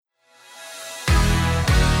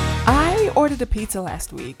ordered a pizza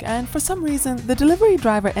last week, and for some reason, the delivery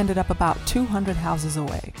driver ended up about 200 houses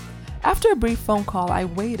away. After a brief phone call, I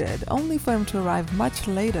waited, only for him to arrive much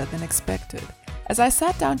later than expected. As I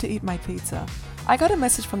sat down to eat my pizza, I got a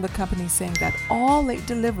message from the company saying that all late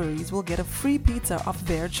deliveries will get a free pizza of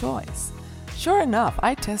their choice. Sure enough,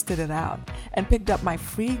 I tested it out and picked up my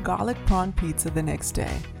free garlic prawn pizza the next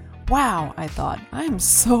day. Wow, I thought, I am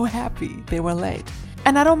so happy they were late.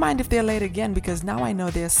 And I don't mind if they're late again because now I know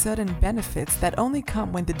there are certain benefits that only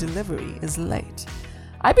come when the delivery is late.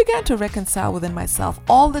 I began to reconcile within myself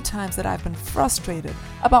all the times that I've been frustrated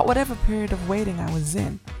about whatever period of waiting I was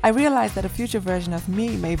in. I realized that a future version of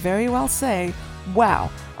me may very well say,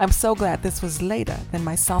 wow, I'm so glad this was later than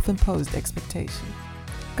my self-imposed expectation.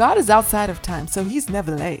 God is outside of time, so he's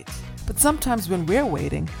never late. But sometimes when we're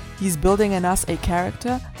waiting, he's building in us a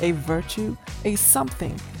character, a virtue, a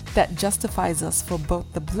something that justifies us for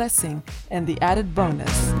both the blessing and the added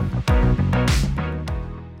bonus.